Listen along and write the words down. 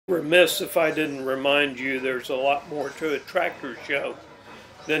Remiss if I didn't remind you there's a lot more to a tractor show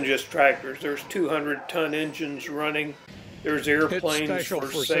than just tractors. There's 200-ton engines running, there's airplanes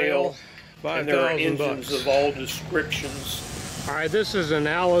for sale, and there are engines of all descriptions. All right, this is an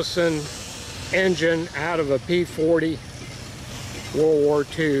Allison engine out of a P-40 World War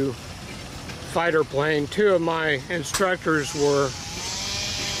II fighter plane. Two of my instructors were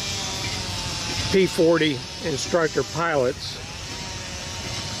P-40 instructor pilots,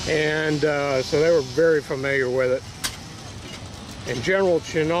 and so they were very familiar with it. And General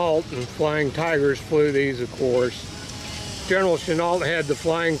Chenault and Flying Tigers flew these, of course. General Chenault had the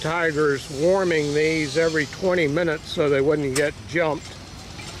Flying Tigers warming these every 20 minutes so they wouldn't get jumped,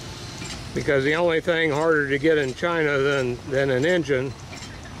 because the only thing harder to get in China than an engine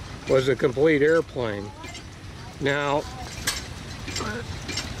was a complete airplane. Now,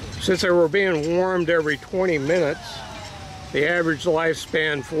 since they were being warmed every 20 minutes, the average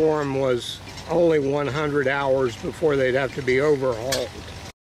lifespan for them was only 100 hours before they'd have to be overhauled.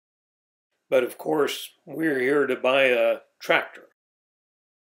 But of course, we're here to buy a tractor.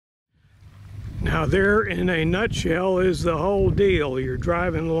 Now there, in a nutshell, is the whole deal. You're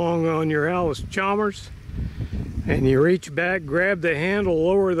driving along on your Allis Chalmers, and you reach back, grab the handle,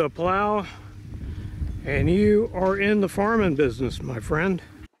 lower the plow, and you are in the farming business, my friend.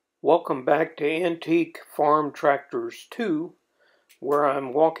 Welcome back to Antique Farm Tractors 2, where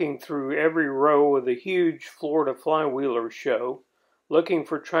I'm walking through every row of the huge Florida Flywheeler show, looking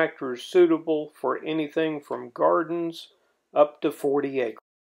for tractors suitable for anything from gardens up to 40 acres.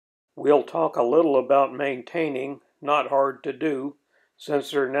 We'll talk a little about maintaining, not hard to do,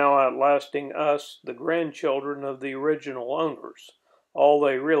 since they're now outlasting us, the grandchildren of the original owners. All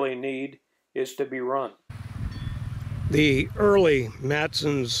they really need is to be run. The early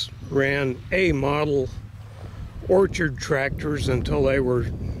Mattsons ran A model orchard tractors until they were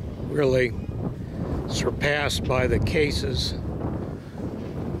really surpassed by the cases.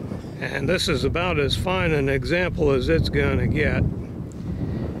 And this is about as fine an example as it's going to get.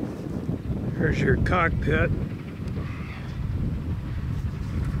 Here's your cockpit.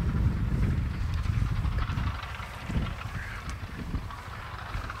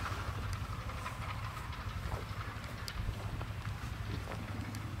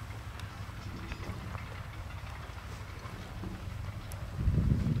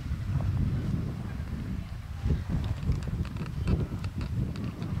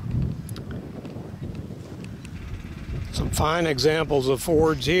 Some fine examples of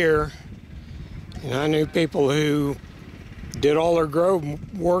Fords here. And I knew people who did all their grow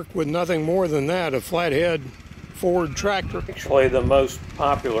work with nothing more than that, a flathead Ford tractor. Actually the most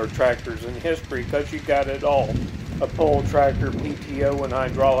popular tractors in history, because you got it all. A pull tractor, PTO, and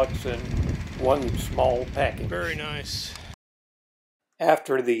hydraulics in one small package. Very nice.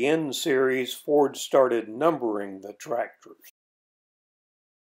 After the N series, Ford started numbering the tractors.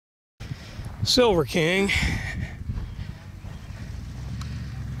 Silver King.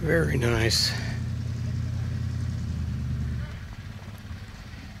 Very nice.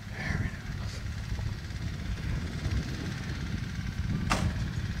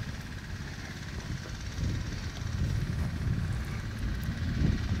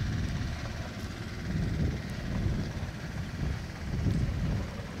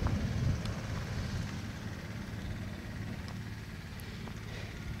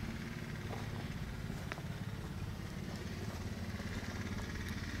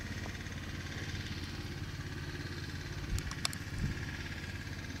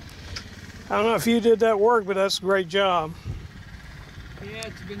 I don't know if you did that work, but that's a great job. Yeah,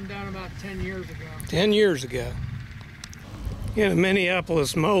 it's been done about 10 years ago. 10 years ago. In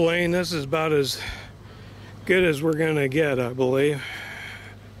Minneapolis-Moline, this is about as good as we're going to get, I believe.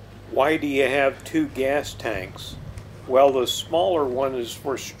 Why do you have two gas tanks? Well, the smaller one is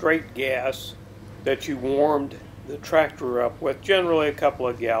for straight gas that you warmed the tractor up with, generally a couple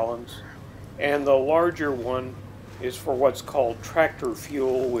of gallons. And the larger one is for what's called tractor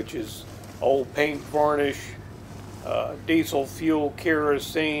fuel, which is old paint varnish, diesel fuel,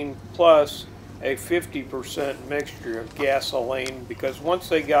 kerosene, plus a 50% mixture of gasoline, because once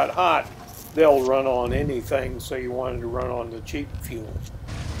they got hot, they'll run on anything, so you wanted to run on the cheap fuel.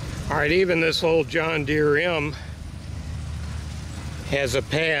 All right, even this old John Deere M has a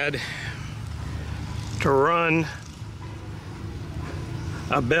pad to run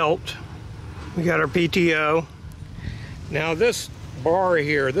a belt. We got our PTO. Now this bar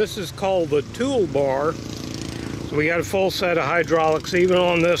here, this is called the tool bar. So we got a full set of hydraulics even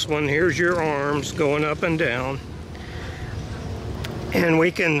on this one. Here's your arms going up and down. And we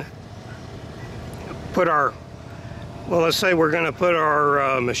can put our Well, let's say we're going to put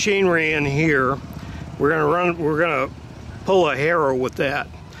our machinery in here. We're going to pull a harrow with that.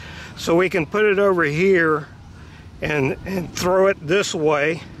 So we can put it over here and throw it this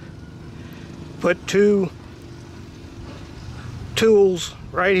way. Put two tools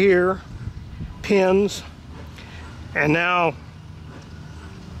right here, pins, and now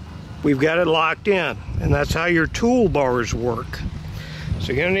we've got it locked in. And that's how your toolbars work.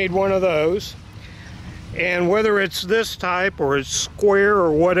 So you're going to need one of those. And whether it's this type or it's square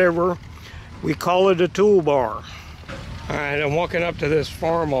or whatever, we call it a toolbar. All right, I'm walking up to this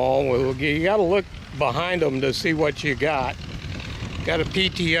Farmall. You got to look behind them to see what you got. Got a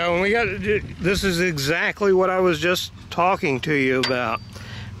PTO, and we got this is exactly what I was just talking to you about.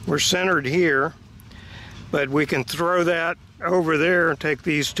 We're centered here, but we can throw that over there and take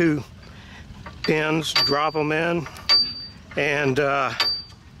these two pins, drop them in, and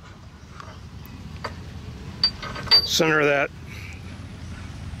center that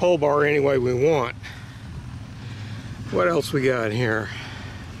pull bar any way we want. What else we got here?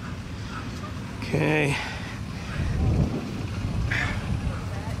 Okay.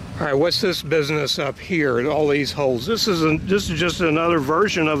 All right, what's this business up here? All these holes. This is just another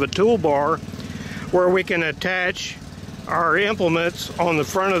version of a toolbar where we can attach our implements on the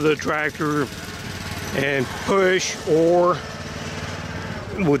front of the tractor and push, or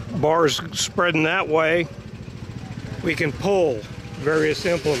with bars spreading that way, we can pull various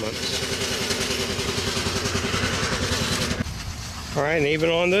implements. All right, and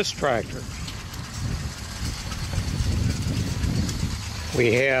even on this tractor,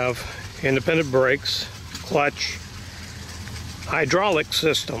 we have independent brakes, clutch, hydraulic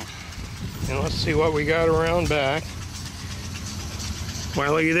system. And let's see what we got around back.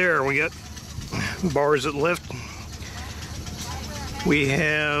 Well, looky there, we got bars that lift. We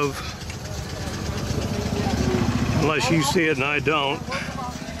have, unless you see it and I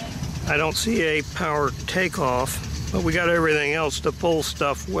don't see a power takeoff, but we got everything else to pull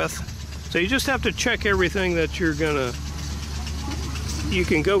stuff with. So you just have to check everything that you're gonna, you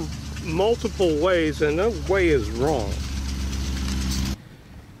can go multiple ways and no way is wrong.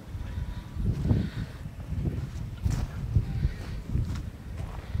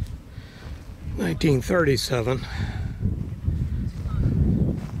 $1937.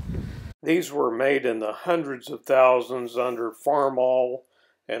 These were made in the hundreds of thousands under Farmall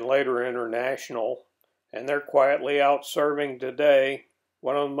and later International, and they're quietly out serving today.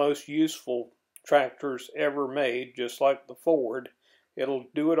 One of the most useful tractors ever made, just like the Ford. It'll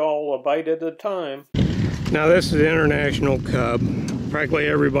do it all a bite at a time. Now this is the International Cub. Practically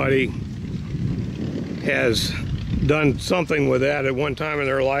everybody has done something with that at one time in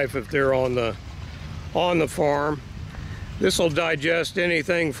their life if they're on the farm. This will digest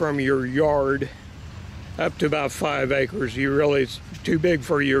anything from your yard up to about 5 acres. It's too big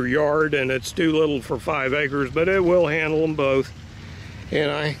for your yard and it's too little for 5 acres, but it will handle them both.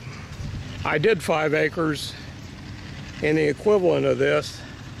 And I did 5 acres in the equivalent of this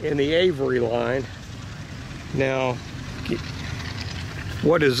in the Avery line. Now,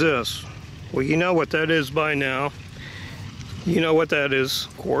 what is this? Well, you know what that is by now. You know what that is,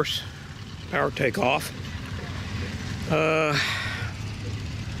 of course. Power takeoff.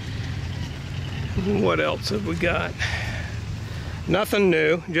 What else have we got? Nothing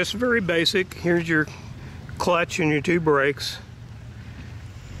new, just very basic. Here's your clutch and your 2 brakes.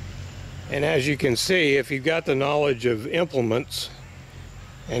 And as you can see, if you've got the knowledge of implements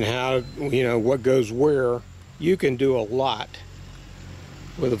and how, you know, what goes where, you can do a lot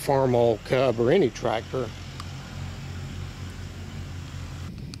with a Farmall Cub or any tractor.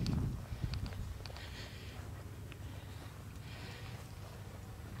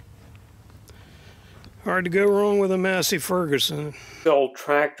 Hard to go wrong with a Massey Ferguson. Old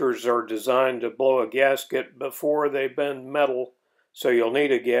tractors are designed to blow a gasket before they bend metal, so you'll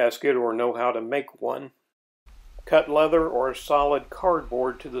need a gasket or know how to make one. Cut leather or solid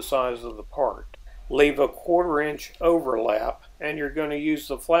cardboard to the size of the part. Leave a 1/4 inch overlap, and you're going to use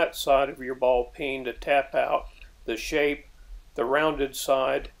the flat side of your ball peen to tap out the shape, the rounded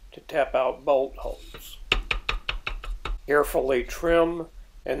side to tap out bolt holes. Carefully trim,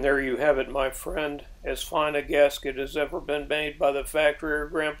 and there you have it, my friend, as fine a gasket as ever been made by the factory or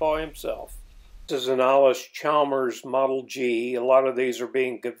Grandpa himself. This is an Allis Chalmers Model G. A lot of these are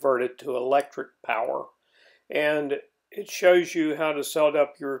being converted to electric power, and it shows you how to set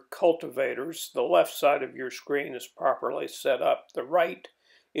up your cultivators. The left side of your screen is properly set up. The right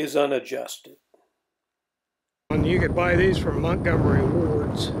is unadjusted. And you could buy these from Montgomery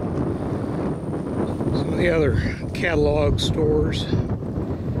Ward's, some of the other catalog stores.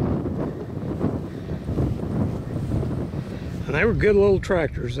 And they were good little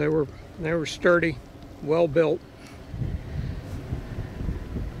tractors. They were sturdy, well built.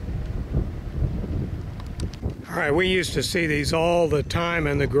 All right, we used to see these all the time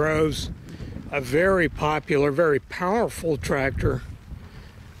in the groves. A very popular, very powerful tractor.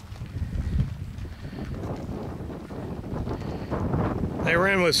 They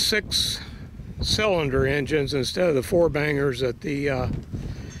ran with 6-cylinder engines instead of the 4-bangers that the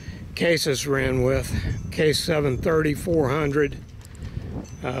cases ran with. Case 730, 400.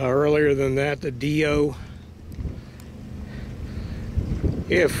 Earlier than that, the Dio.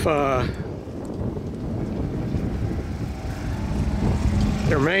 If the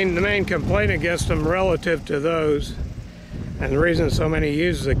main complaint against them relative to those, and the reason so many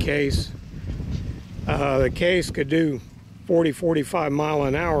use the case could do 40-45 mile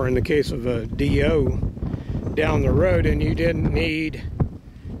an hour in the case of a DO down the road, and you didn't need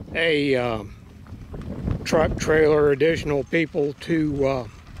a truck, trailer, additional people to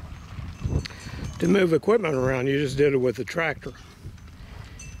move equipment around. You just did it with the tractor.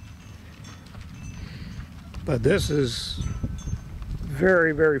 But this is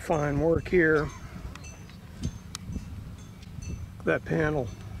very, very fine work here. That panel.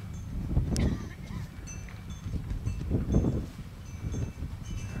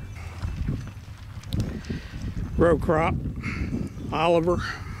 Row crop, Oliver.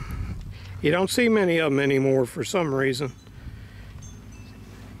 You don't see many of them anymore for some reason.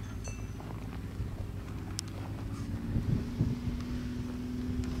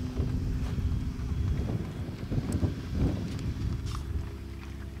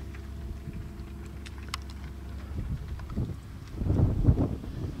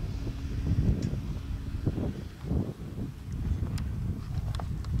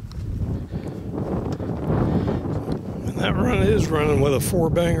 That run is running with a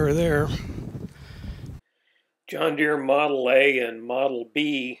 4-banger there. John Deere Model A and Model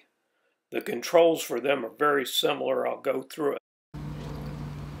B, the controls for them are very similar. I'll go through it.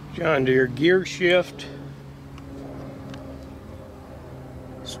 John Deere gear shift,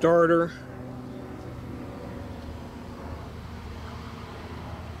 starter,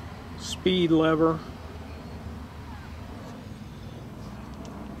 speed lever,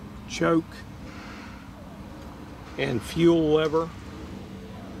 choke, and fuel lever,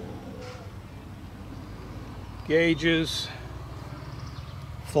 gauges,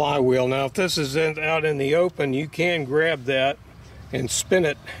 flywheel. Now if this is out in the open, you can grab that and spin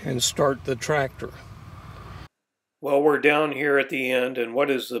it and start the tractor. Well, we're down here at the end, and what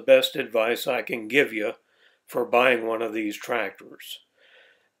is the best advice I can give you for buying one of these tractors?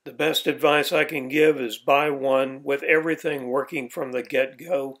 The best advice I can give is buy one with everything working from the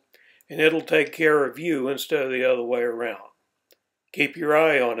get-go, and it'll take care of you instead of the other way around. Keep your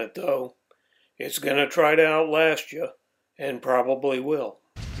eye on it, though. It's going to try to outlast you, and probably will.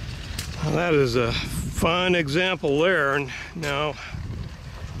 Well, that is a fun example there. Now,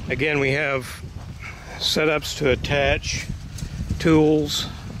 again, we have setups to attach tools,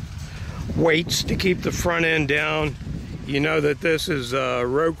 weights to keep the front end down. You know that this is a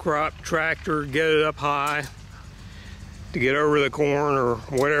row crop tractor. Get it up high to get over the corn or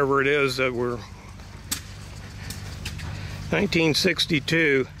whatever it is that we're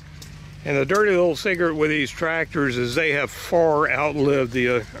 1962. And the dirty little secret with these tractors is they have far outlived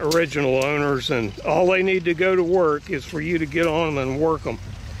the original owners, and all they need to go to work is for you to get on them and work them.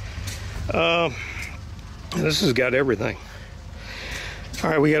 This has got everything. All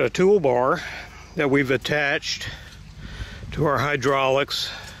right, we got a toolbar that we've attached to our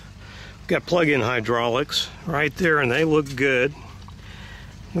hydraulics. Got plug-in hydraulics right there, and they look good.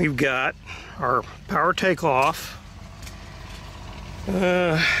 We've got our power takeoff.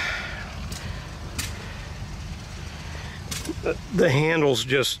 The handles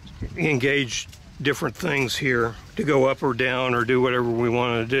just engage different things here to go up or down or do whatever we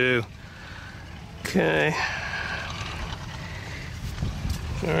want to do. Okay.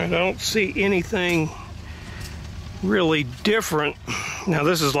 All right, I don't see anything really different. Now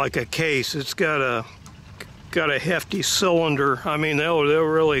this is like a case. It's got a hefty cylinder. I mean, they'll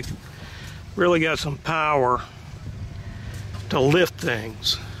really got some power to lift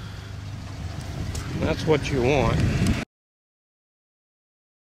things. That's what you want.